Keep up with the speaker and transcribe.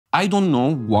I don't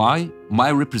know why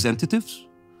my representatives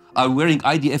are wearing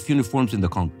IDF uniforms in the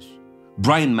Congress.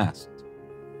 Brian Mast.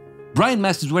 Brian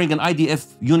Mast is wearing an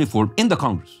IDF uniform in the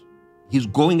Congress. He's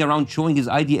going around showing his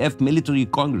IDF military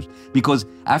Congress because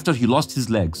after he lost his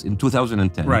legs in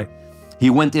 2010, right, he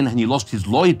went in and he lost his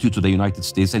loyalty to the United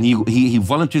States and he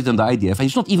volunteered in the IDF. And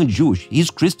he's not even Jewish.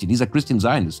 He's Christian. He's a Christian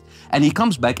Zionist. And he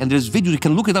comes back and there's video, you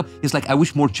can look it up. It's like, I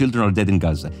wish more children are dead in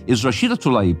Gaza. Is Rashida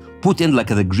Tlaib put in like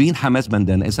the green Hamas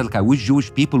bandana and said, like, I wish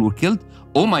Jewish people were killed?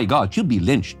 Oh my God, she'll be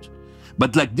lynched.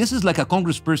 But like, this is like a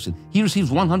congressperson. He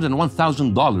receives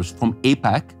 $101,000 from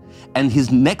AIPAC and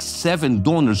his next 7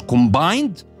 donors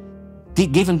combined, they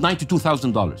gave him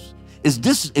 $92,000. Is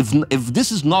this, if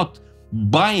this is not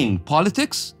buying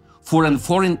politics for a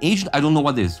foreign agent, I don't know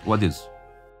what is. What is?